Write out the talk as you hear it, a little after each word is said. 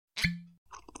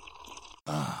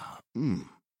Ah, mmm.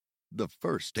 The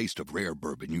first taste of rare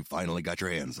bourbon you finally got your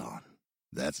hands on.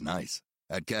 That's nice.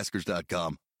 At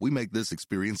Caskers.com, we make this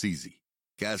experience easy.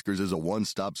 Caskers is a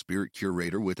one-stop spirit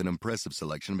curator with an impressive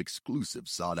selection of exclusive,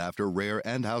 sought-after, rare,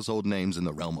 and household names in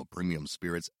the realm of premium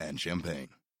spirits and champagne.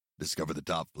 Discover the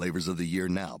top flavors of the year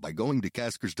now by going to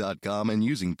Caskers.com and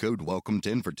using code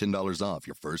WELCOME10 for $10 off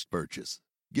your first purchase.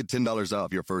 Get $10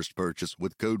 off your first purchase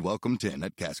with code WELCOME10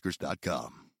 at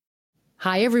Caskers.com.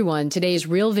 Hi, everyone. Today's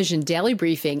Real Vision Daily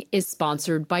Briefing is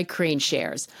sponsored by Crane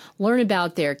Shares. Learn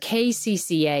about their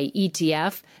KCCA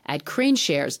ETF at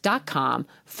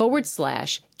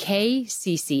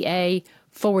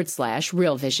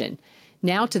craneshares.com/KCCA/Real Vision.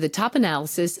 Now to the top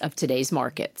analysis of today's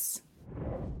markets.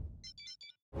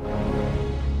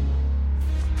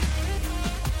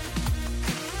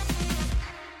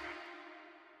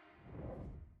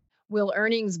 Will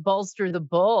earnings bolster the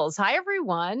bulls? Hi,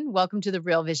 everyone. Welcome to the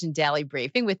Real Vision Daily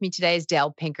Briefing. With me today is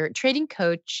Dale Pinkert, trading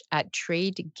coach at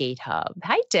Trade Gate Hub.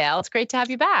 Hi, Dale. It's great to have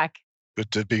you back.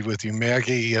 Good to be with you,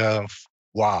 Maggie.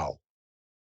 Wow.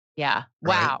 Yeah.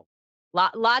 Right?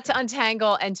 Wow. Lot to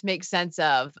untangle and to make sense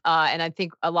of. And I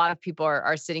think a lot of people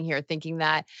are sitting here thinking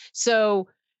that. So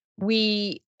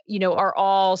we, are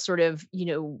all sort of,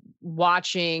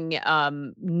 watching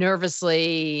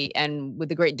nervously and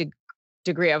with a great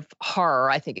degree of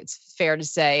horror, I think it's fair to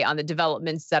say, on the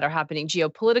developments that are happening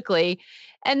geopolitically.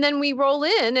 And then we roll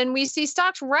in and we see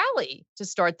stocks rally to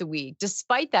start the week.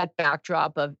 Despite that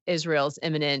backdrop of Israel's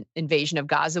imminent invasion of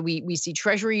Gaza, we see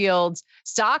treasury yields,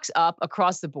 stocks up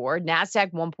across the board.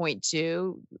 NASDAQ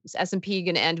 1.2, S&P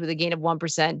going to end with a gain of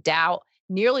 1%, Dow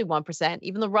nearly 1%.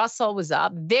 Even the Russell was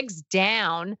up, VIX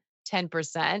down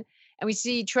 10%. And we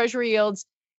see treasury yields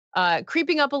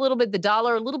creeping up a little bit, the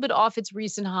dollar a little bit off its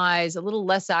recent highs, a little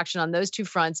less action on those two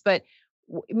fronts. But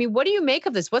I mean, what do you make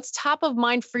of this? What's top of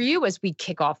mind for you as we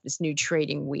kick off this new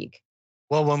trading week?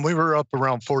 Well, when we were up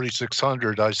around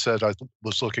 4,600, I said I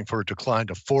was looking for a decline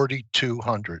to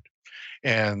 4,200,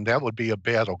 and that would be a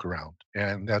battleground.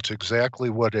 And that's exactly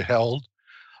what it held.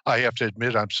 I have to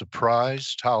admit, I'm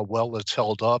surprised how well it's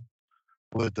held up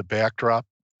with the backdrop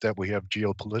that we have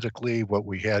geopolitically, what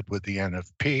we had with the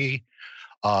NFP,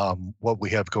 what we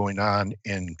have going on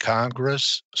in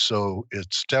Congress. So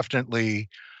it's definitely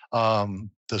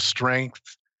the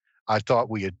strength. I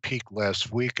thought we had peaked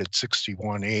last week at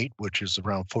 61.8, which is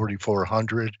around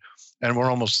 4,400, and we're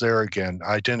almost there again.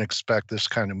 I didn't expect this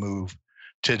kind of move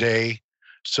today.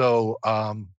 So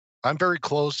I'm very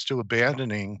close to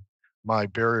abandoning my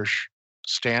bearish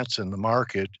stance in the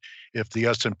market. If the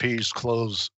S&Ps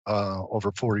close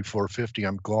over 44.50,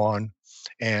 I'm gone.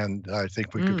 And I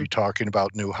think we could be talking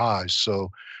about new highs.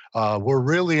 So we're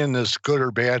really in this good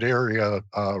or bad area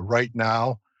right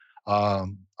now.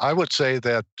 I would say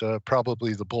that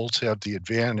probably the bulls have the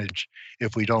advantage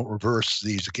if we don't reverse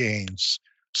these gains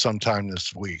sometime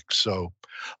this week. So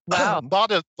Wow. a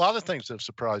lot of things have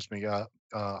surprised me. I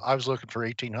was looking for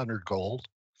 1,800 gold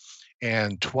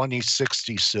and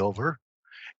 2060 silver,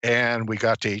 and we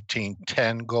got to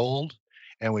 1810 gold,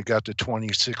 and we got to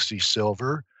 2060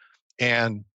 silver.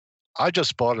 And I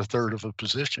just bought a third of a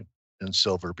position in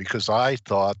silver because I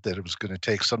thought that it was going to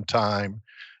take some time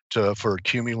for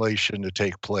accumulation to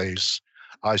take place.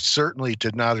 I certainly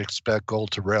did not expect gold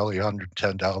to rally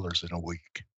 $110 in a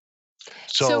week.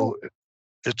 So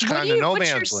it's kind of no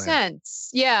man's land. What's your sense?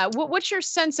 Yeah. What's your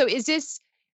sense? So is this,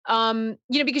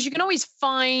 because you can always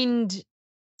find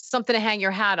something to hang your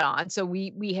hat on. So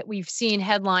we've seen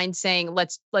headlines saying,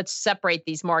 let's separate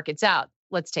these markets out.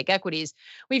 Let's take equities.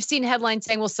 We've seen headlines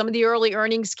saying, well, some of the early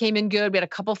earnings came in good. We had a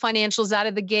couple financials out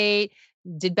of the gate,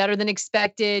 did better than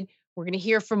expected. We're going to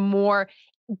hear from more.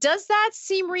 Does that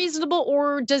seem reasonable,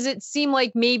 or does it seem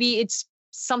like maybe it's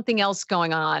something else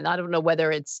going on? I don't know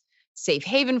whether it's safe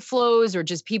haven flows or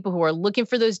just people who are looking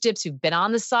for those dips who've been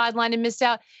on the sideline and missed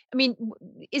out. I mean,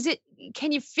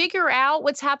 can you figure out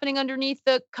what's happening underneath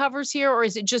the covers here, or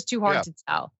is it just too hard to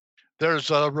tell? There's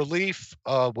a relief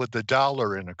with the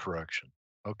dollar in a correction.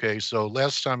 Okay, so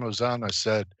last time I was on, I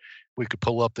said we could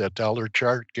pull up that dollar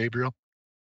chart, Gabriel.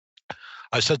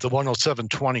 I said the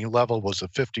 107.20 level was a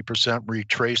 50%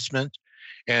 retracement,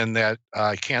 and that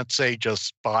I can't say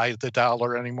just buy the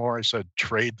dollar anymore. I said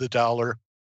trade the dollar.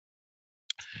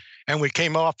 And we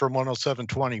came off from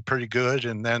 107.20 pretty good,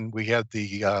 and then we had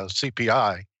the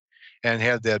CPI and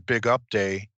had that big up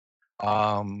day.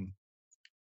 That's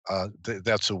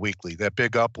a weekly, that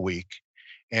big up week.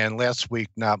 And last week,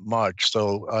 not much.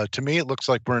 So to me, it looks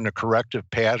like we're in a corrective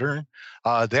pattern.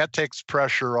 That takes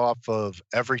pressure off of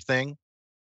everything.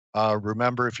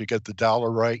 Remember, if you get the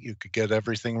dollar right, you could get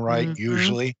everything right, Mhm.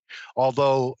 usually.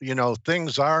 Although,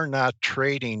 things are not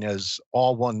trading as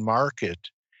all one market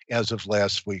as of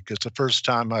last week. It's the first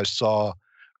time I saw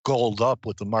gold up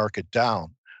with the market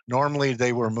down. Normally,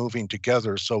 they were moving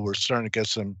together, so we're starting to get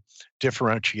some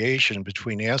differentiation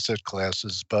between asset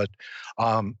classes. But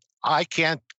I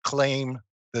can't claim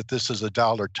that this is a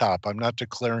dollar top. I'm not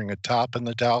declaring a top in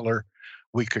the dollar.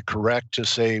 We could correct to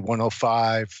say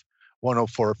 105,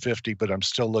 104.50, but I'm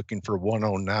still looking for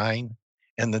 109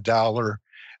 in the dollar.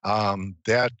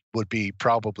 That would be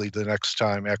probably the next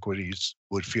time equities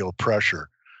would feel pressure.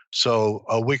 So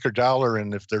a weaker dollar,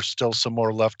 and if there's still some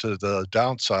more left to the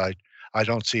downside, I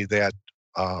don't see that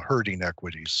hurting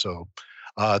equities. So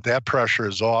that pressure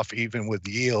is off, even with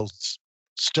yields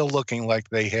still looking like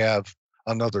they have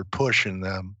another push in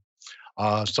them.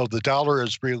 So the dollar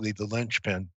is really the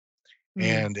linchpin. Mm.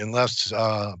 And unless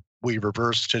we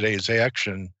reverse today's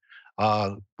action,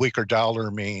 weaker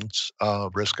dollar means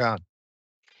risk on.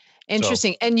 So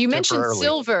Interesting. And you mentioned temporarily,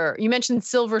 silver. You mentioned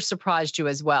silver surprised you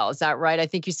as well. Is that right? I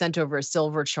think you sent over a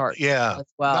silver chart yeah, as not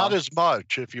well. as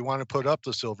much. If you want to put up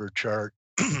the silver chart,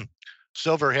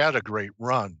 silver had a great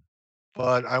run.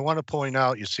 But I want to point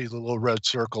out, you see the little red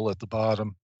circle at the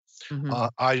bottom. Mhm.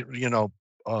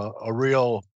 A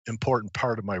real important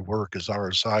part of my work is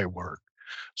RSI work.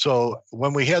 So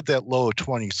when we had that low of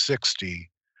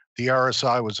 2060, the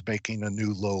RSI was making a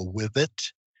new low with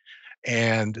it.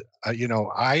 And,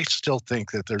 I still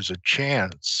think that there's a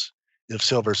chance if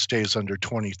silver stays under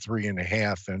 23 and a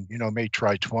half and, may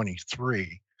try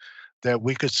 23, that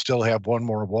we could still have one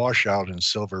more washout in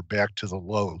silver back to the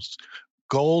lows.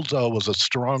 Gold was a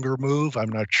stronger move. I'm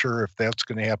not sure if that's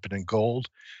going to happen in gold.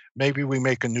 Maybe we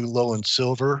make a new low in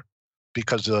silver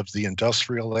because of the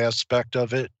industrial aspect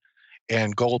of it,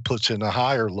 and gold puts in a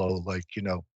higher low, like,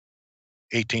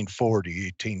 1840,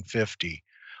 1850.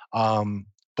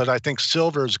 But I think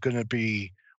silver is going to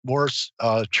be more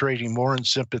trading more in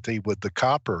sympathy with the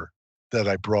copper that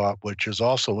I brought, which is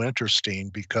also interesting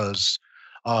because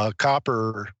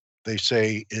copper, they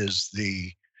say, is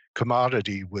the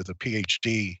commodity with a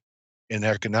PhD in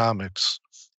economics.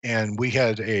 And we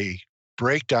had a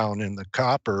breakdown in the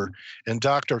copper, and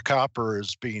Dr. Copper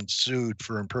is being sued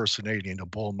for impersonating a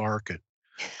bull market.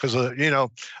 Because,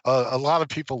 a lot of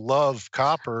people love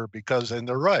copper because, and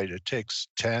they're right, it takes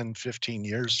 10, 15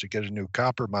 years to get a new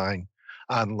copper mine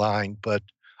online. But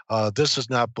this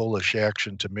is not bullish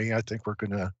action to me. I think we're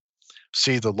going to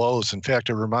see the lows. In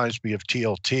fact, it reminds me of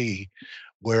TLT,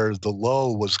 where the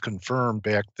low was confirmed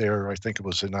back there. I think it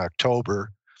was in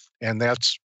October. And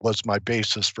that's was my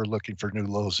basis for looking for new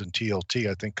lows in TLT.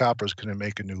 I think copper is going to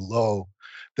make a new low.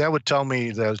 That would tell me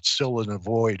that it's still in a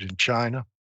void in China,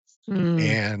 Mm.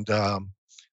 and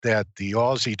that the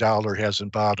Aussie dollar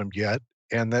hasn't bottomed yet,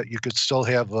 and that you could still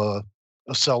have a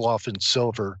sell-off in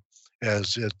silver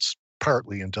as it's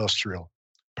partly industrial,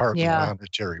 partly Yeah.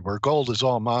 monetary, where gold is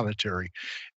all monetary.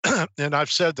 And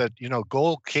I've said that,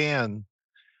 gold can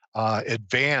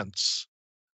advance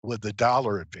with the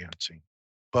dollar advancing,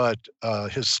 but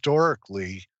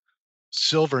historically,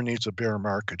 silver needs a bear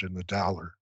market in the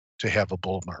dollar to have a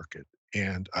bull market.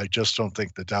 And I just don't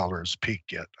think the dollar has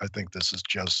peaked yet. I think this is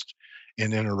just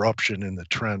an interruption in the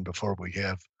trend before we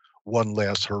have one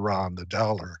last hurrah on the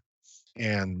dollar.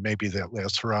 And maybe that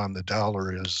last hurrah on the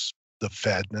dollar is the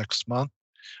Fed next month,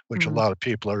 which a Mhm. lot of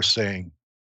people are saying,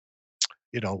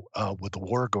 with the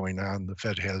war going on, the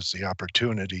Fed has the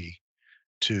opportunity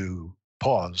to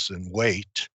pause and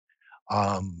wait.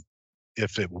 Um,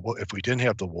 if we didn't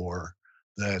have the war,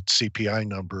 that CPI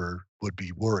number would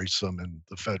be worrisome, and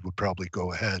the Fed would probably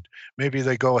go ahead. Maybe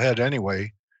they go ahead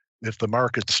anyway. If the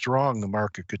market's strong, the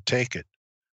market could take it.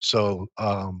 So,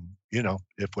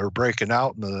 if we're breaking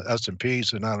out in the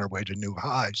S&Ps and on our way to new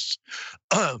highs,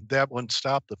 that wouldn't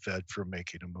stop the Fed from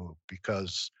making a move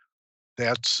because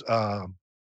that's,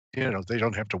 they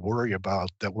don't have to worry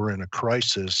about that we're in a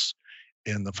crisis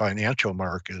in the financial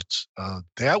markets.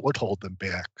 That would hold them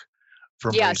back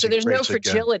from Yeah, so raising there's no rates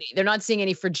again. fragility. They're not seeing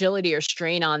any fragility or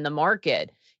strain on the market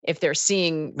if they're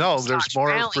seeing No, there's stocks more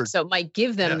rallying. for So it might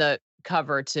give them yeah, the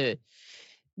cover to.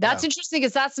 That's yeah, interesting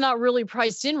because that's not really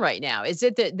priced in right now. Is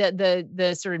it that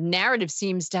the sort of narrative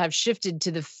seems to have shifted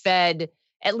to the Fed?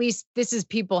 At least this is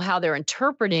people how they're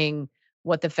interpreting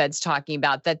what the Fed's talking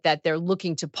about, that they're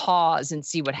looking to pause and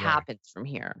see what right, happens from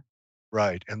here.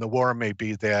 right. And the war may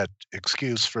be that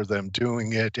excuse for them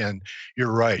doing it. And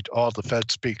you're right, all the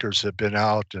Fed speakers have been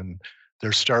out and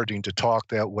they're starting to talk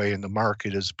that way, and the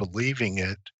market is believing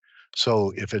it.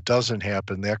 So if it doesn't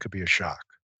happen, that could be a shock.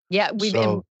 Yeah, we've and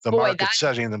So the boy, that market's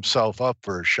setting themselves up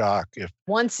for a shock if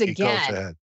once he goes again,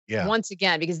 ahead. Yeah. once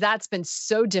again, because that's been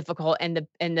so difficult, and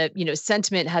the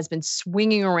sentiment has been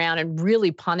swinging around and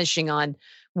really punishing on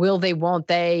will they, won't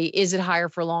they, is it higher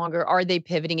for longer, are they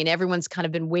pivoting, and everyone's kind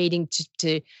of been waiting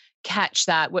to catch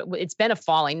that. It's been a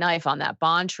falling knife on that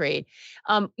bond trade.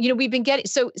 We've been getting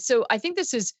so I think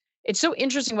it's so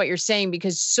interesting what you're saying,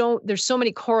 because there's so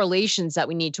many correlations that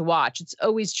we need to watch. It's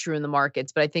always true in the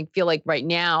markets, but I feel like right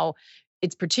now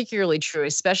it's particularly true,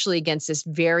 especially against this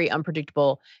very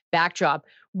unpredictable backdrop.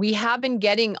 We have been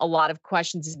getting a lot of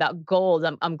questions about gold.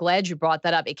 I'm glad you brought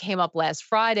that up. It came up last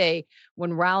Friday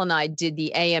when Raul and I did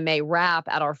the AMA wrap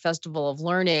at our Festival of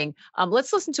Learning.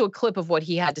 Let's listen to a clip of what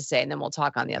he had to say, and then we'll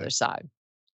talk on the other side.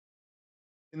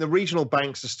 The regional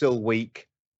banks are still weak.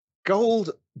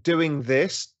 Gold doing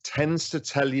this tends to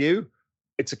tell you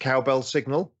it's a cowbell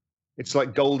signal. It's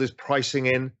like gold is pricing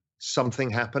in something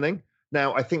happening.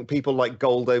 Now, I think people like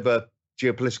gold over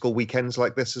geopolitical weekends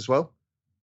like this as well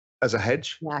as a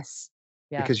hedge. Yes.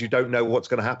 Yeah. Because you don't know what's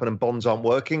going to happen and bonds aren't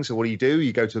working. So what do?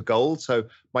 You go to gold. So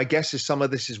my guess is some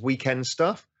of this is weekend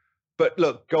stuff. But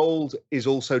look, gold is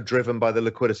also driven by the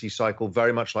liquidity cycle,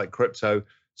 very much like crypto.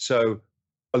 So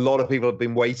a lot of people have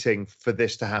been waiting for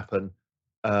this to happen.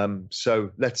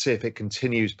 So let's see if it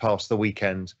continues past the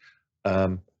weekend.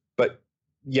 But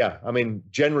yeah, I mean,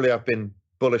 generally I've been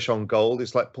bullish on gold.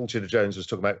 It's like Paul Tudor Jones was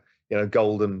talking about,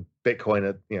 gold and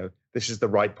Bitcoin. This is the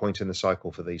right point in the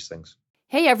cycle for these things.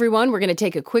 Hey everyone, we're going to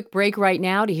take a quick break right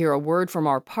now to hear a word from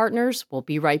our partners. We'll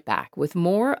be right back with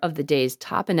more of the day's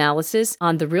top analysis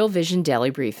on the Real Vision Daily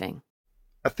Briefing.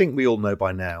 I think we all know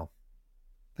by now,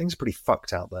 things are pretty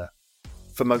fucked out there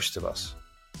for most of us.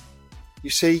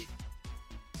 You see,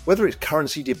 whether it's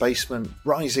currency debasement,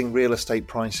 rising real estate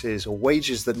prices, or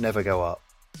wages that never go up,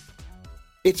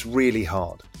 it's really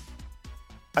hard.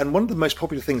 And one of the most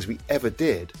popular things we ever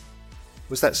did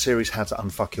was that series, How to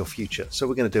Unfuck Your Future. So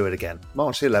we're going to do it again.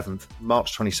 March 11th,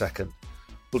 March 22nd.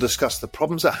 We'll discuss the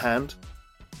problems at hand,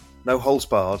 no holds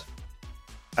barred,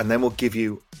 and then we'll give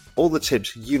you all the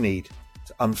tips you need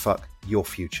to unfuck your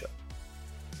future.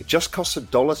 It just costs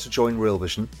 $1 to join Real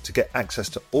Vision. To get access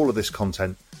to all of this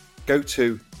content, go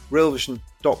to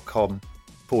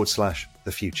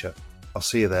realvision.com/thefuture. I'll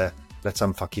see you there. Let's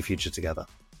unfuck your future together.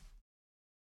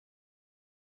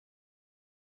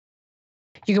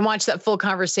 You can watch that full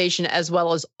conversation as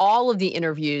well as all of the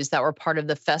interviews that were part of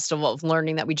the Festival of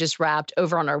Learning that we just wrapped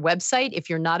over on our website. If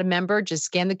you're not a member, just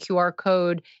scan the QR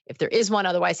code. If there is one,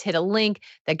 otherwise hit a link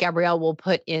that Gabrielle will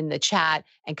put in the chat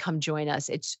and come join us.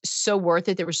 It's so worth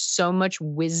it. There was so much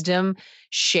wisdom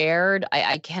shared.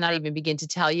 I cannot even begin to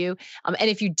tell you. And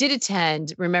if you did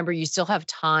attend, remember, you still have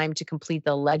time to complete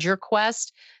the Ledger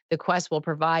Quest. The quest will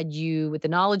provide you with the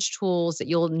knowledge tools that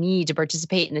you'll need to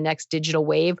participate in the next digital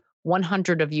wave.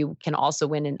 100 of you can also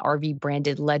win an RV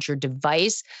branded Ledger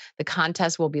device. The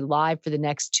contest will be live for the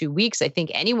next 2 weeks. I think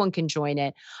anyone can join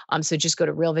it. So just go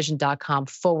to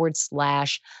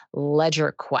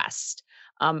realvision.com/Ledger Quest.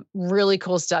 Really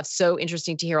cool stuff. So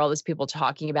interesting to hear all these people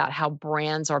talking about how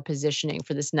brands are positioning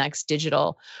for this next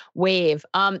digital wave.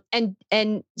 And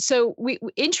so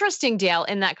interesting, Dale,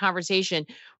 in that conversation,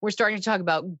 we're starting to talk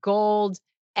about gold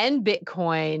and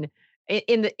Bitcoin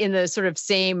in the sort of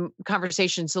same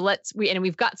conversation. So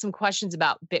we've got some questions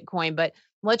about Bitcoin, but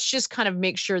let's just kind of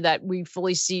make sure that we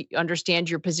fully understand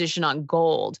your position on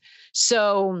gold.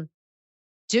 So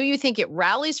do you think it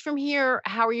rallies from here?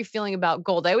 How are you feeling about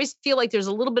gold? I always feel like there's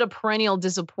a little bit of perennial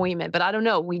disappointment, but I don't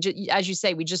know. As you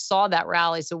say, we just saw that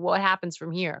rally. So what happens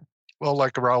from here? Well,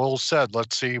 like Raul said,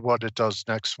 let's see what it does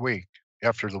next week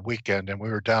after the weekend. And we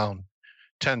were down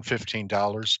 $10,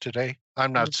 $15 today.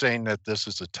 I'm not saying that this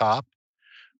is a top,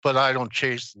 but I don't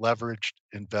chase leveraged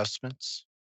investments.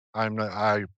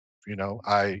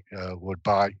 would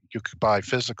buy, you could buy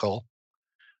physical,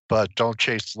 but don't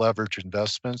chase leverage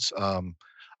investments.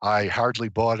 I hardly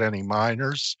bought any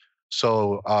miners.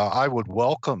 So I would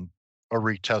welcome a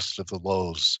retest of the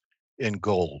lows in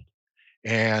gold.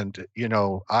 And,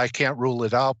 I can't rule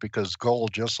it out because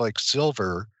gold, just like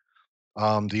silver,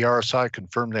 the RSI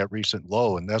confirmed that recent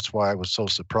low, and that's why I was so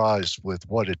surprised with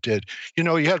what it did. You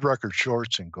had record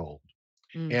shorts in gold.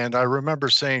 And I remember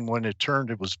saying when it turned,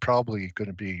 it was probably going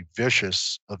to be a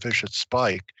vicious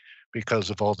spike because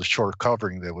of all the short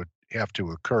covering that would have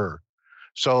to occur.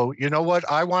 So you know what?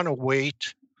 I want to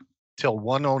wait till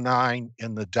 109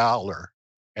 in the dollar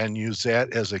and use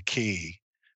that as a key,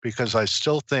 because I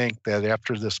still think that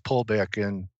after this pullback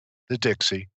in the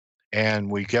Dixie, and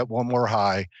we get one more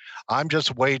high, I'm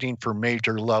just waiting for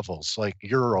major levels like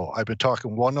Euro. I've been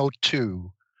talking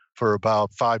 102 for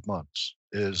about 5 months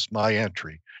is my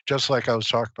entry. Just like I was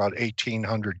talking about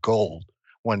 1800 gold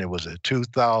when it was at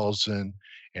 2000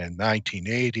 and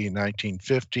 1980 and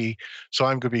 1950. So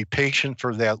I'm going to be patient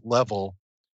for that level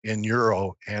in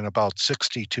euro and about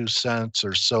 62 cents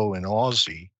or so in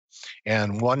Aussie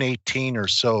and 118 or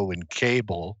so in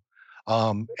cable.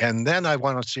 And then I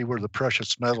want to see where the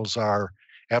precious metals are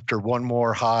after one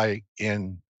more high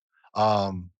in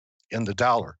the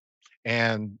dollar.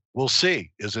 And we'll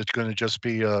see. Is it going to just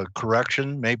be a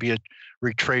correction? Maybe it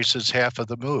retraces half of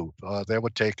the move. That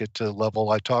would take it to the level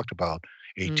I talked about,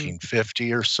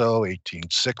 1850 or so,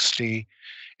 1860.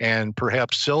 And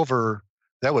perhaps silver,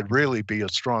 that would really be a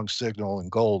strong signal in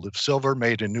gold. If silver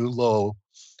made a new low,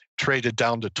 traded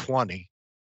down to 20,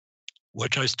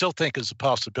 which I still think is a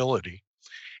possibility,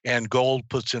 and gold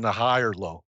puts in a higher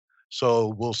low. So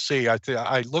we'll see.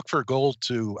 I look for gold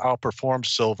to outperform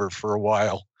silver for a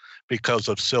while because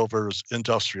of silver's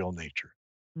industrial nature.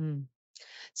 Mm.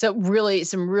 So really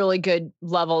some really good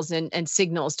levels and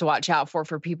signals to watch out for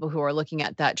people who are looking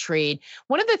at that trade.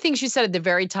 One of the things you said at the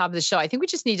very top of the show, I think we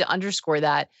just need to underscore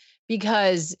that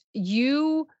because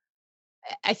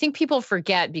I think people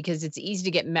forget because it's easy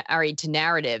to get married to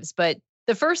narratives, but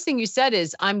the first thing you said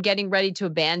is, I'm getting ready to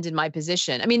abandon my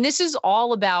position. I mean, this is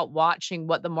all about watching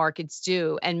what the markets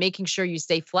do and making sure you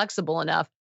stay flexible enough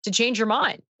to change your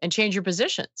mind and change your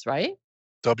positions, right?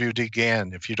 W.D.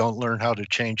 Gann, if you don't learn how to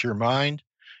change your mind,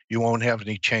 you won't have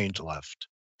any change left.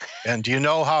 And do you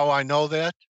know how I know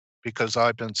that? Because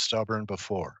I've been stubborn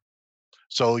before.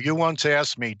 So you once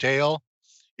asked me, Dale,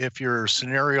 if your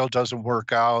scenario doesn't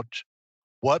work out,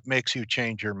 what makes you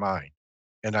change your mind?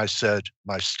 And I said,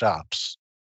 my stops.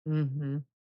 Mm-hmm.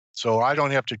 So I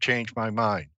don't have to change my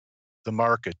mind. The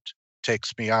market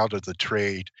takes me out of the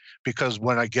trade because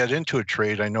when I get into a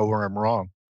trade, I know where I'm wrong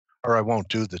or I won't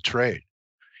do the trade.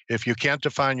 If you can't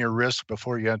define your risk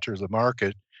before you enter the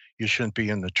market, you shouldn't be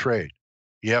in the trade.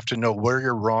 You have to know where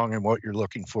you're wrong and what you're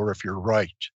looking for if you're right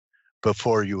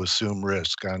before you assume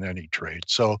risk on any trade.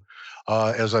 So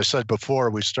as I said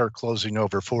before, we start closing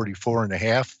over 44 and a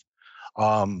half.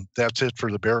 That's it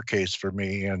for the bear case for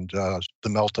me. And the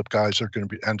melt up guys are going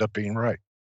to end up being right.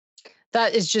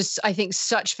 That is just, I think,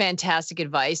 such fantastic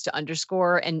advice to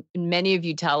underscore. And many of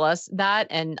you tell us that.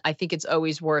 And I think it's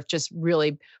always worth just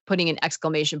really putting an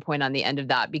exclamation point on the end of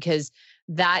that, because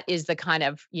that is the kind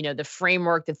of, the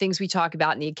framework, the things we talk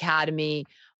about in the academy,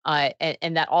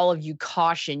 and that all of you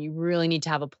caution, you really need to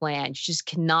have a plan. You just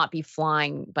cannot be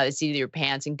flying by the seat of your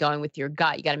pants and going with your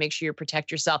gut. You got to make sure you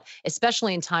protect yourself,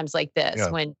 especially in times like this,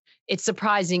 when it's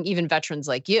surprising even veterans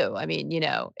like you. I mean,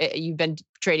 you've been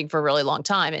trading for a really long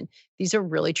time, and these are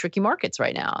really tricky markets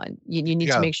right now. And you need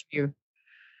to make sure you're.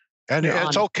 And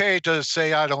it's okay to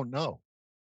say, I don't know.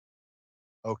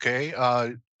 Okay.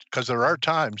 Because there are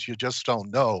times you just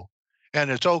don't know.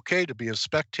 And it's okay to be a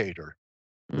spectator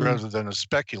rather than a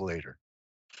speculator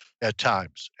at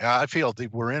times. I feel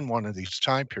that we're in one of these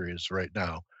time periods right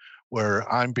now where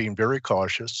I'm being very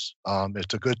cautious.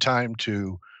 It's a good time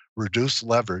to reduce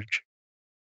leverage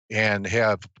and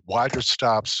have wider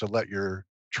stops to let your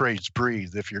trades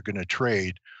breathe if you're going to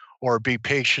trade, or be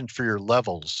patient for your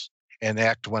levels and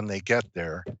act when they get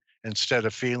there instead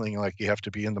of feeling like you have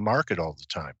to be in the market all the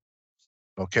time.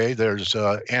 Okay,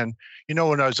 and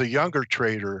when I was a younger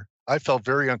trader, I felt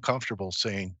very uncomfortable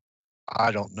saying,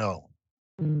 I don't know.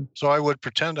 So I would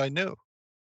pretend I knew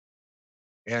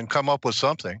and come up with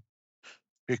something,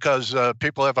 because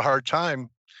people have a hard time.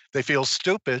 They feel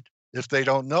stupid if they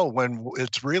don't know, when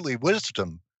it's really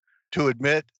wisdom to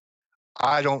admit,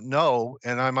 I don't know,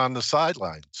 and I'm on the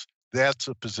sidelines. That's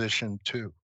a position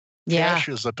too. Yeah. Cash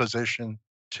is a position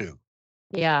too.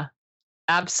 Yeah.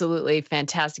 Absolutely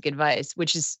fantastic advice,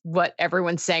 which is what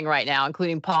everyone's saying right now,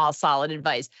 including Paul. Solid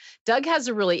advice. Doug has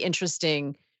a really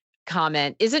interesting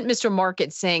comment. Isn't Mr.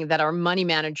 Market saying that our money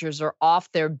managers are off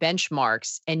their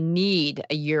benchmarks and need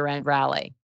a year-end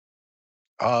rally?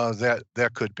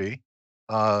 That could be.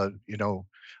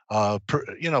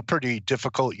 Pretty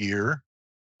difficult year.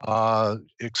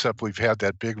 Except we've had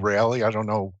that big rally. I don't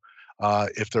know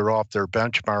if they're off their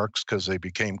benchmarks because they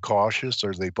became cautious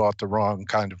or they bought the wrong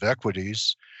kind of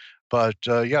equities. But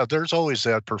there's always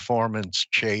that performance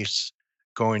chase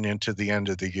going into the end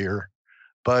of the year.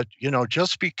 But,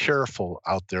 just be careful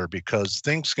out there because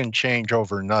things can change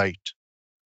overnight.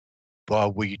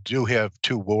 Well, we do have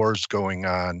two wars going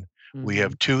on. We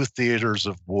have two theaters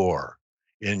of war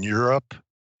in Europe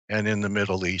and in the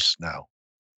Middle East now.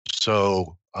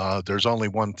 So there's only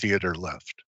one theater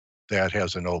left that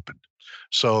hasn't opened.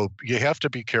 So you have to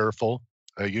be careful.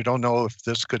 You don't know if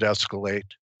this could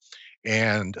escalate.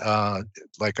 And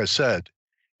like I said,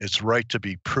 it's right to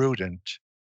be prudent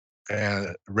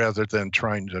rather than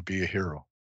trying to be a hero.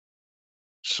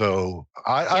 So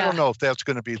I don't Yeah. know if that's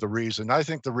going to be the reason. I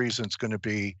think the reason is going to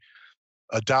be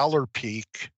a dollar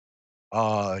peak,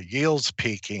 yields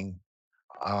peaking,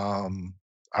 um,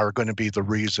 are going to be the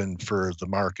reason for the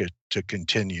market to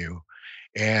continue.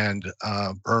 And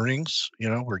earnings,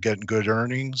 we're getting good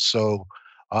earnings. So,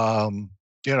 we're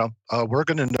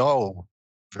going to know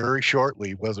very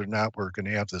shortly whether or not we're going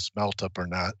to have this melt up or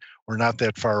not. We're not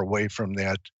that far away from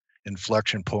that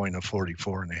inflection point of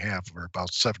 44 and a half. We're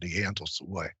about 70 handles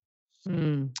away.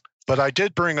 Mm. But I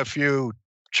did bring a few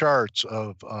charts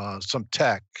of some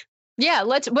tech. Yeah,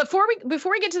 let's before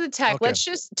we get to the tech, Okay. let's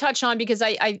just touch on, because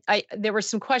I there were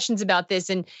some questions about this,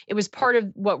 and it was part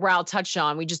of what Raul touched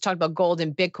on. We just talked about gold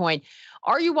and Bitcoin.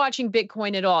 Are you watching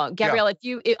Bitcoin at all, Gabrielle?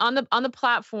 On the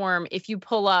platform, if you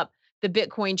pull up the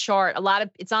Bitcoin chart,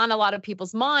 it's on a lot of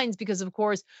people's minds, because of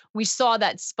course we saw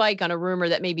that spike on a rumor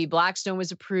that maybe BlackRock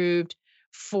was approved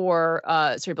for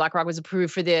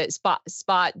the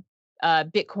spot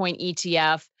Bitcoin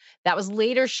ETF. That was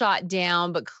later shot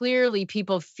down, but clearly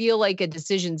people feel like a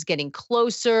decision's getting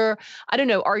closer. I don't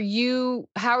know.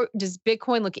 How does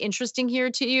Bitcoin look interesting here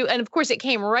to you? And of course, it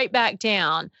came right back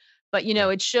down, but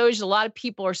it shows a lot of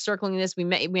people are circling this. We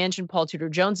mentioned Paul Tudor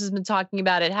Jones has been talking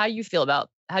about it. How do you feel about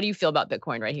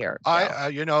Bitcoin right here?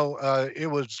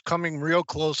 It was coming real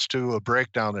close to a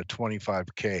breakdown at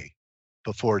 25K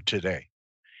before today.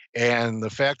 And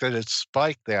the fact that it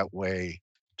spiked that way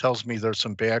tells me there's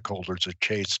some back holders that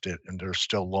chased it and they're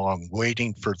still long,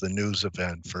 waiting for the news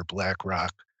event for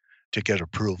BlackRock to get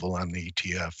approval on the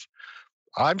ETF.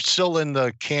 I'm still in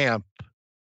the camp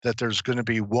that there's going to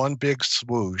be one big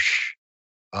swoosh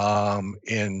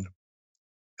in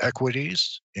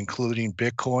equities, including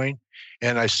Bitcoin.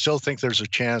 And I still think there's a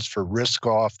chance for risk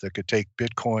off that could take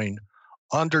Bitcoin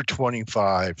under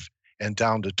 25 and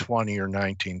down to 20 or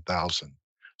 19,000.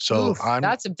 So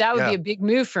that would be a big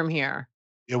move from here.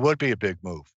 It would be a big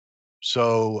move.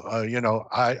 So,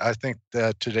 I think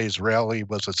that today's rally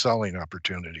was a selling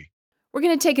opportunity. We're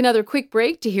going to take another quick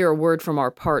break to hear a word from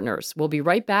our partners. We'll be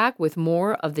right back with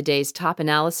more of the day's top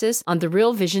analysis on the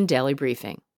Real Vision Daily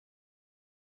Briefing.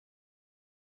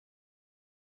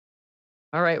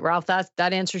 All right, Ralph, that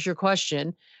answers your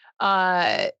question.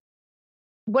 What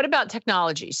about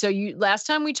technology? So last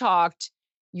time we talked,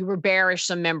 you were bearish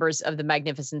some members of the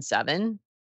Magnificent Seven.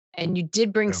 And you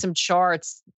did bring some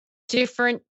charts,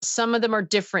 different. Some of them are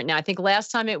different now. I think last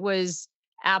time it was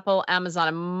Apple, Amazon,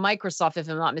 and Microsoft, if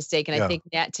I'm not mistaken. I think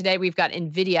that today we've got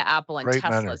Nvidia, Apple, and Great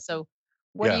Tesla. manner. So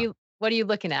what are you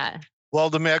looking at? Well,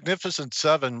 the Magnificent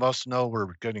Seven must know we're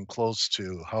getting close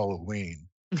to Halloween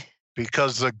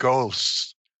because the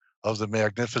ghosts of the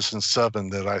Magnificent Seven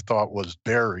that I thought was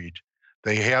buried,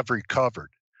 they have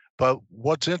recovered. But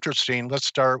what's interesting, let's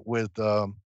start with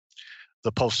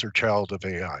the poster child of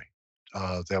AI.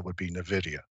 That would be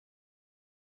NVIDIA.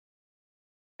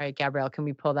 All right, Gabrielle, can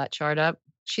we pull that chart up?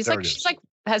 She's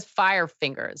has fire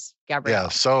fingers, Gabrielle. Yeah,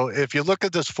 so if you look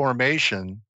at this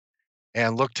formation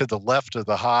and look to the left of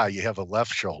the high, you have a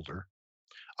left shoulder.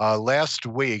 Last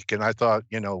week, and I thought,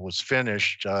 it was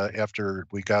finished after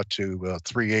we got to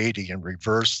 380 in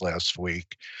reverse last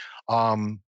week.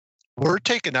 We're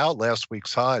taking out last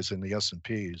week's highs in the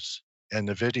S&Ps. And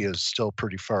NVIDIA is still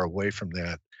pretty far away from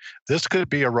that. This could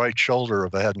be a right shoulder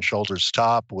of a head and shoulders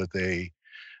top with a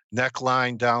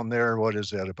neckline down there. What is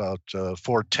that, about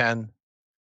 410?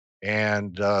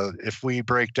 And if we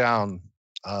break down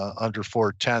under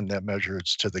 410, that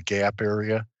measures to the gap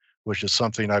area, which is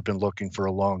something I've been looking for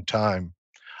a long time.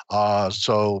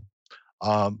 So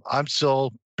I'm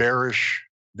still bearish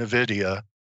NVIDIA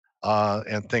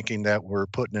and thinking that we're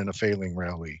putting in a failing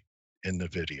rally in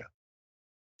NVIDIA.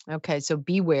 Okay, so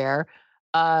beware.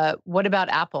 What about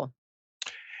Apple?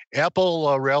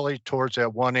 Apple rallied towards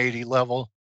that 180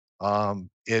 level.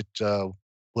 It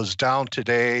was down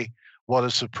today. What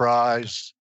a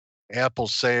surprise. Apple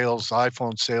sales,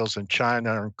 iPhone sales in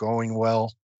China aren't going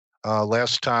well.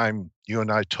 Last time you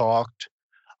and I talked,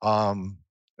 I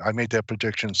made that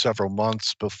prediction several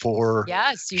months before.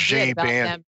 Yes, you did, about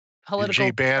them political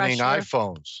Xi banning pressure.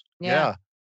 iPhones. Yeah.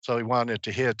 So he wanted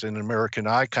to hit an American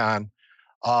icon.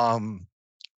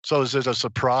 So is it a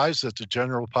surprise that the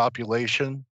general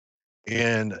population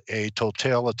in a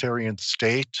totalitarian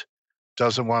state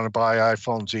doesn't want to buy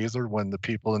iPhones either when the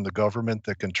people in the government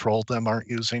that control them aren't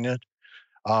using it?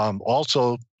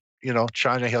 Also,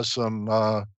 China has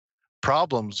some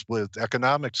problems with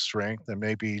economic strength, and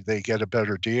maybe they get a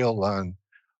better deal on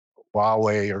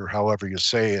Huawei or however you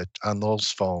say it on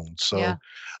those phones. So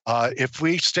if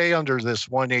we stay under this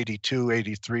 182,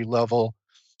 83 level,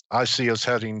 I see us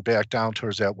heading back down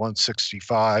towards that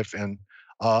 165. And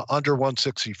Under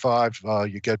 165,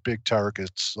 you get big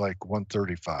targets like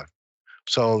 135.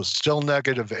 So still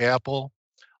negative Apple.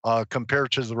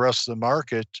 Compared to the rest of the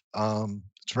market,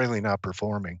 it's really not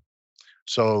performing.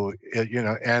 So,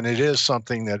 and it is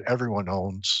something that everyone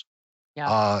owns.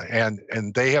 Yeah.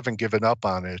 And they haven't given up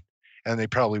on it, and they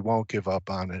probably won't give up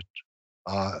on it.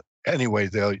 Anyway,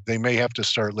 they may have to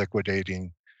start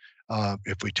liquidating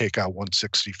if we take out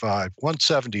 165.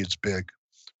 170 is big,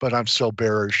 but I'm still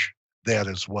bearish that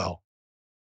as well.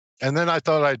 And then I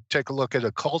thought I'd take a look at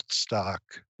a cult stock.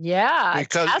 Yeah,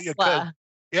 Tesla.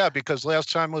 Because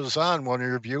last time I was on, one of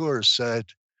your viewers said,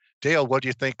 Dale, what do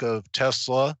you think of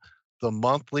Tesla? The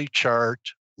monthly chart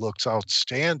looks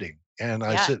outstanding. And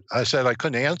I said I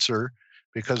couldn't answer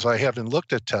because I haven't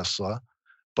looked at Tesla,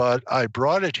 but I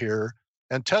brought it here.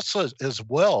 And Tesla as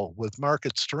well, with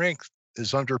market strength,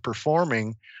 is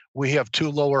underperforming. We have 2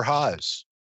 lower highs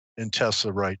in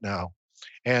Tesla right now.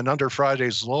 And under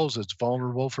Friday's lows, it's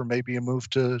vulnerable for maybe a move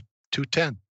to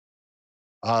 210.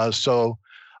 So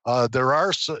there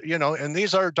are, and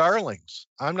these are darlings.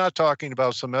 I'm not talking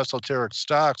about some esoteric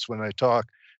stocks when I talk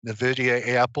NVIDIA,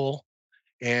 Apple,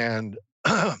 and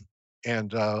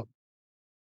and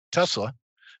Tesla.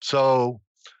 So,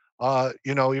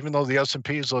 even though the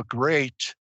S&Ps look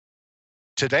great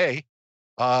today,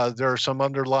 there are some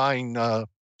underlying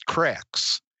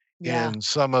cracks in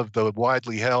some of the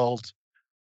widely held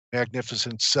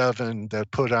Magnificent Seven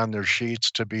that put on their sheets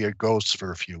to be a ghost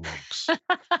for a few weeks.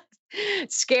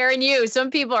 Scaring you. Some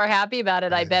people are happy about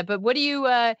it, I bet. But what do you,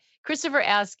 Christopher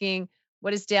asking,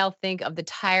 what does Dale think of the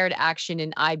tired action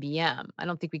in IBM? I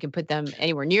don't think we can put them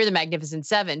anywhere near the Magnificent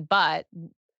Seven, but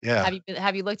have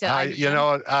you looked at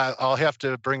IBM? I'll have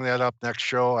to bring that up next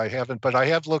show. I haven't, but I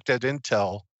have looked at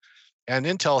Intel, and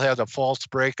Intel had a false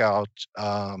breakout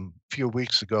a few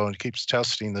weeks ago and keeps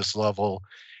testing this level.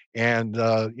 And,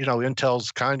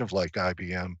 Intel's kind of like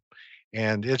IBM,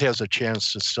 and it has a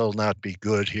chance to still not be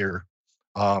good here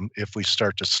if we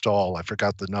start to stall. I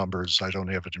forgot the numbers. I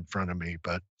don't have it in front of me,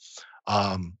 but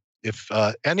if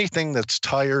anything that's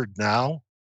tired now,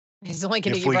 he's only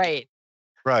going to be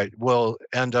right, will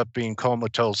end up being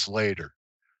comatose later.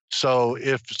 So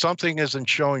if something isn't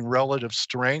showing relative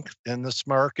strength in this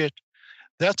market,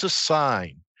 that's a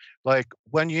sign. Like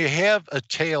when you have a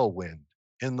tailwind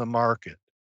in the market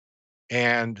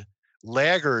and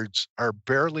laggards are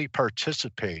barely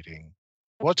participating,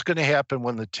 what's going to happen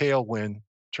when the tailwind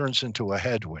turns into a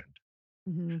headwind?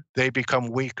 Mm-hmm. They become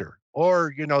weaker.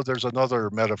 Or, there's another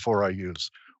metaphor I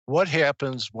use. What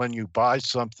happens when you buy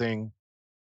something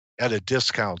at a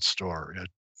discount store, at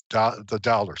the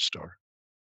dollar store?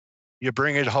 You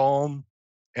bring it home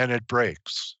and it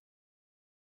breaks,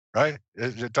 right?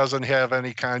 It doesn't have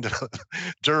any kind of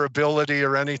durability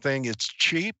or anything. It's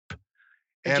cheap.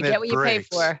 And you get what you pay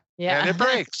for. Yeah. And it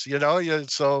breaks,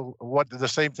 so the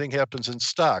same thing happens in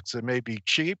stocks. It may be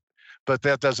cheap, but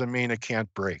that doesn't mean it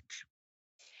can't break.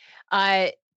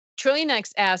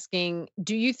 Trillionex asking,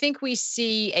 do you think we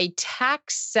see a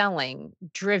tax selling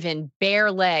driven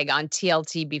bear leg on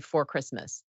TLT before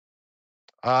Christmas?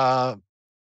 Why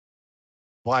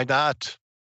not?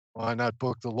 Why not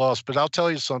book the loss? But I'll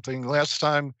tell you something. Last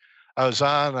time I was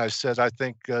on, I said I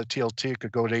think TLT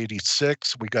could go to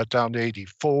 86. We got down to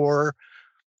 84.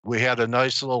 We had a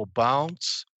nice little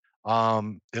bounce.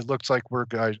 It looks like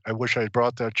I wish I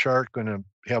brought that chart, going to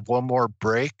have one more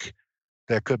break.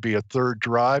 That could be a third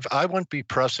drive. I wouldn't be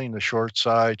pressing the short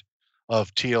side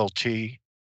of TLT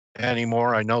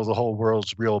anymore. I know the whole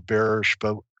world's real bearish,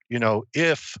 but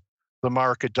if the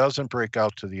market doesn't break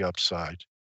out to the upside,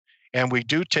 and we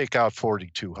do take out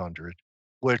 4,200,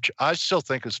 which I still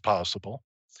think is possible,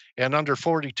 and under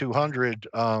 4,200,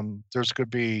 there's could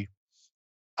be,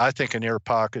 I think, an air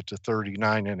pocket to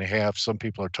 39.5. Some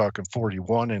people are talking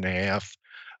 41.5.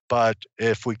 But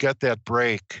if we get that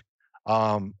break,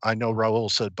 I know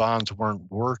Raul said bonds weren't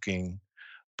working,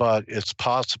 but it's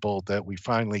possible that we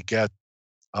finally get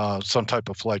some type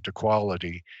of flight to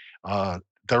quality.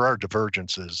 There are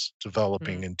divergences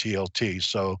developing in TLT,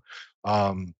 so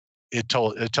it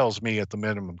tells me at the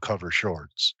minimum cover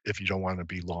shorts if you don't want to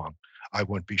be long. I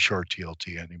wouldn't be short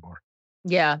TLT anymore.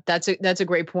 Yeah, that's a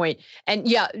great point. And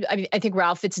yeah, I mean, I think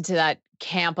Raul fits into that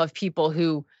camp of people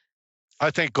who.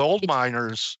 I think gold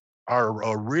miners are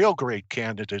a real great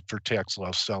candidate for tax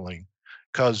loss selling,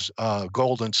 because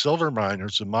gold and silver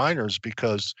miners,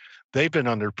 because they've been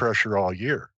under pressure all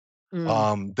year.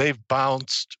 They've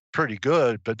bounced pretty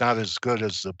good, but not as good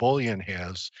as the bullion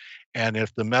has. And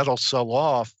if the metals sell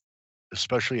off,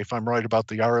 especially if I'm right about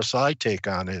the RSI take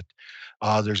on it,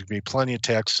 there's going to be plenty of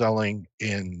tax selling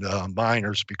in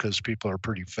miners because people are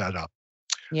pretty fed up.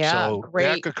 Yeah, So that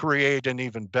great. could create an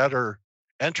even better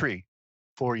entry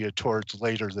for you towards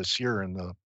later this year in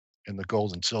the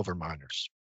gold and silver miners.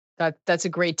 That's a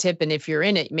great tip, and if you're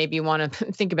in it, maybe you want to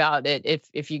think about it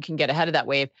if you can get ahead of that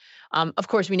wave. Of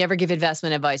course, we never give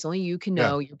investment advice. Only you can Yeah.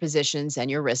 know your positions and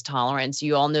your risk tolerance.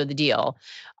 You all know the deal.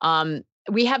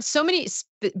 We have so many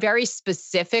very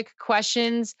specific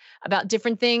questions about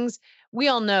different things. We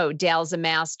all know Dale's a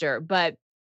master, but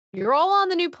you're all on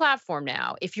the new platform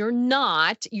now. If you're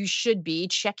not, you should be.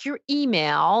 Check your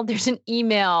email. There's an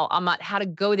email about how to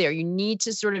go there. You need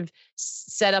to sort of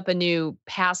set up a new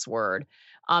password.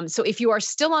 So if you are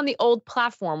still on the old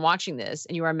platform watching this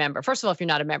and you are a member, first of all, if you're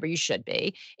not a member, you should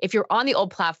be. If you're on the old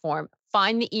platform,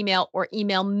 find the email or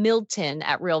email Milton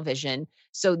at Real Vision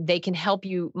so they can help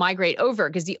you migrate over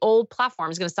because the old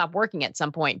platform is going to stop working at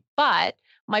some point. But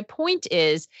my point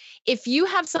is, if you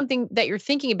have something that you're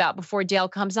thinking about before Dale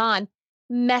comes on,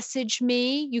 message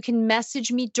me. You can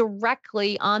message me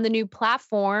directly on the new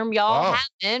platform. Y'all Wow.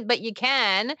 haven't, but you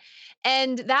can.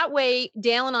 And that way,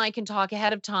 Dale and I can talk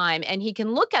ahead of time and he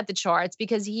can look at the charts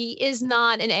because he is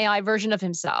not an AI version of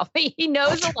himself. He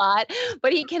knows a lot,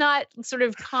 but he cannot sort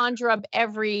of conjure up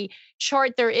every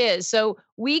chart there is. So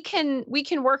we can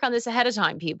work on this ahead of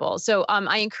time, people. So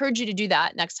I encourage you to do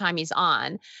that next time he's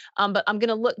on. But I'm going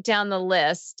to look down the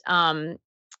list.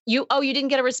 You didn't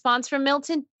get a response from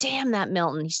Milton? Damn that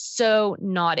Milton. He's so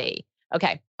naughty.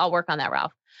 Okay, I'll work on that,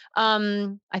 Ralph.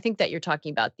 I think that you're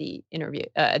talking about the interview,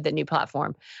 the new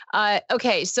platform.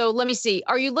 Okay, so let me see.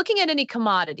 Are you looking at any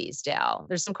commodities, Dal?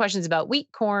 There's some questions about wheat,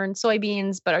 corn,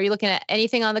 soybeans, but are you looking at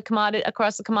anything on the commodity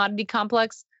across the commodity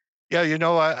complex? Yeah,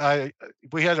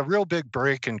 we had a real big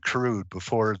break in crude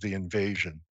before the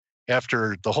invasion,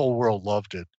 after the whole world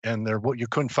loved it, and you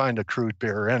couldn't find a crude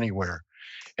bear anywhere.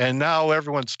 And now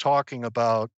everyone's talking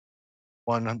about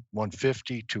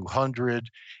 150, 200.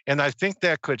 And I think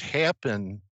that could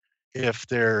happen if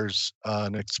there's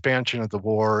an expansion of the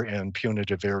war and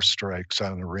punitive airstrikes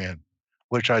on Iran,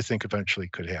 which I think eventually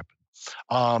could happen.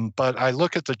 But I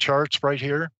look at the charts right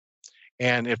here,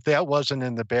 and if that wasn't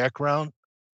in the background,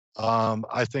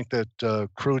 I think that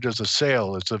crude is a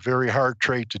sale. It's a very hard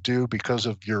trade to do because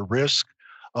of your risk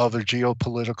of a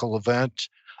geopolitical event.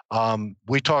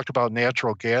 We talked about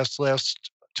natural gas last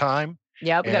time.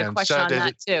 Yeah, we got a and question on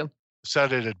that too.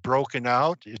 Said it had broken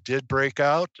out. It did break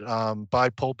out by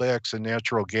pullbacks in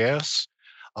natural gas.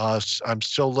 I'm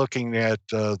still looking at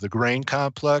the grain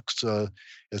complex.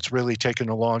 It's really taken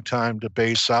a long time to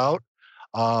base out,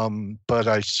 but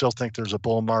I still think there's a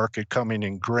bull market coming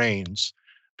in grains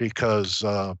because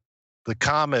the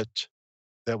comet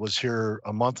that was here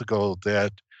a month ago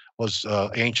that was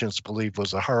ancients believe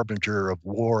was a harbinger of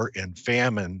war and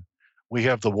famine. We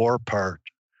have the war part.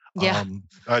 Yeah.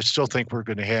 I still think we're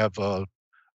going to have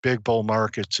big bull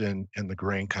markets in the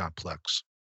grain complex.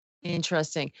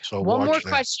 Interesting. So One more watch that.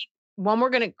 question. One more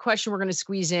question we're going to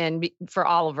squeeze in for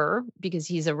Oliver because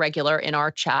he's a regular in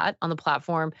our chat on the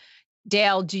platform.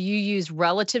 Dale, do you use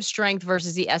relative strength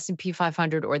versus the S&P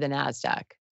 500 or the NASDAQ?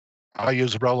 I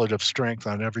use relative strength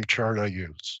on every chart I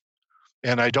use.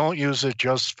 And I don't use it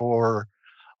just for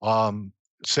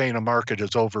saying a market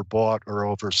is overbought or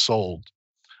oversold.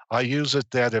 I use it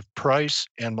that if price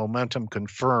and momentum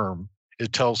confirm,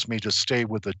 it tells me to stay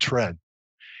with the trend.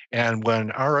 And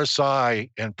when RSI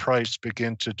and price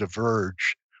begin to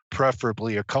diverge,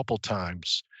 preferably a couple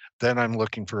times, then I'm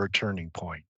looking for a turning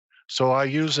point. So I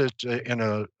use it in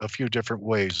a few different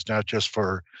ways, not just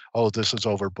for, this is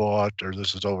overbought or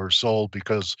this is oversold,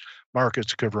 because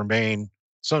markets could remain.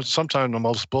 Sometimes the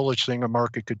most bullish thing a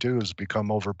market could do is become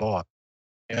overbought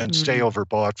and stay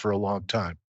overbought for a long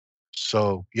time.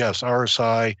 So yes,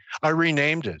 RSI, I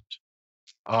renamed it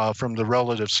from the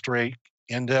relative strength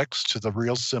index to the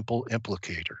real simple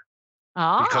implicator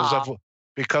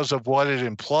because of what it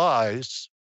implies.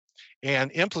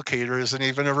 And implicator isn't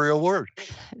even a real word.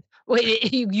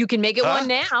 Wait, you can make it one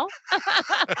now.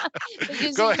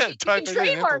 Go ahead, type you can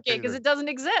trademark it because it doesn't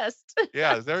exist.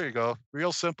 Yeah, there you go.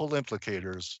 Real simple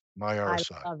implicators, my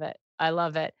RSI. I love it. I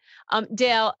love it.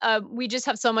 Dale, we just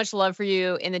have so much love for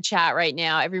you in the chat right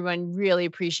now. Everyone really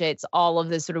appreciates all of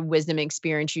this sort of wisdom and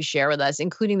experience you share with us,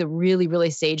 including the really, really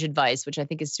sage advice, which I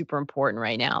think is super important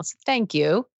right now. So thank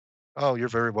you. Oh, you're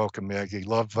very welcome, Maggie.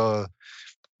 Love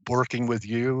working with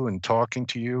you and talking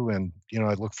to you. And,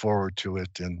 I look forward to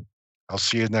it. And I'll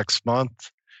see you next month.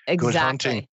 Exactly. Good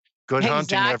hunting. Good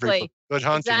hunting, everybody. Good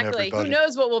hunting, everybody. Who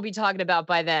knows what we'll be talking about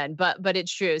by then, but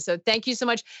it's true. So thank you so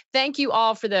much. Thank you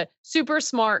all for the super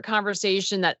smart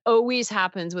conversation that always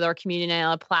happens with our community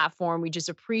on a platform. We just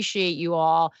appreciate you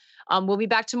all. We'll be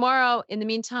back tomorrow. In the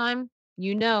meantime,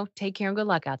 take care and good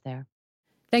luck out there.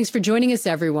 Thanks for joining us,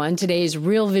 everyone. Today's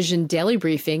Real Vision Daily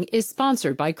Briefing is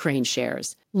sponsored by Crane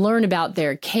Shares. Learn about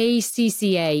their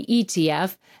KCCA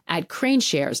ETF at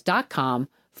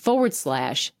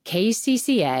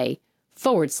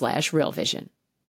craneshares.com/KCCA/Real Vision.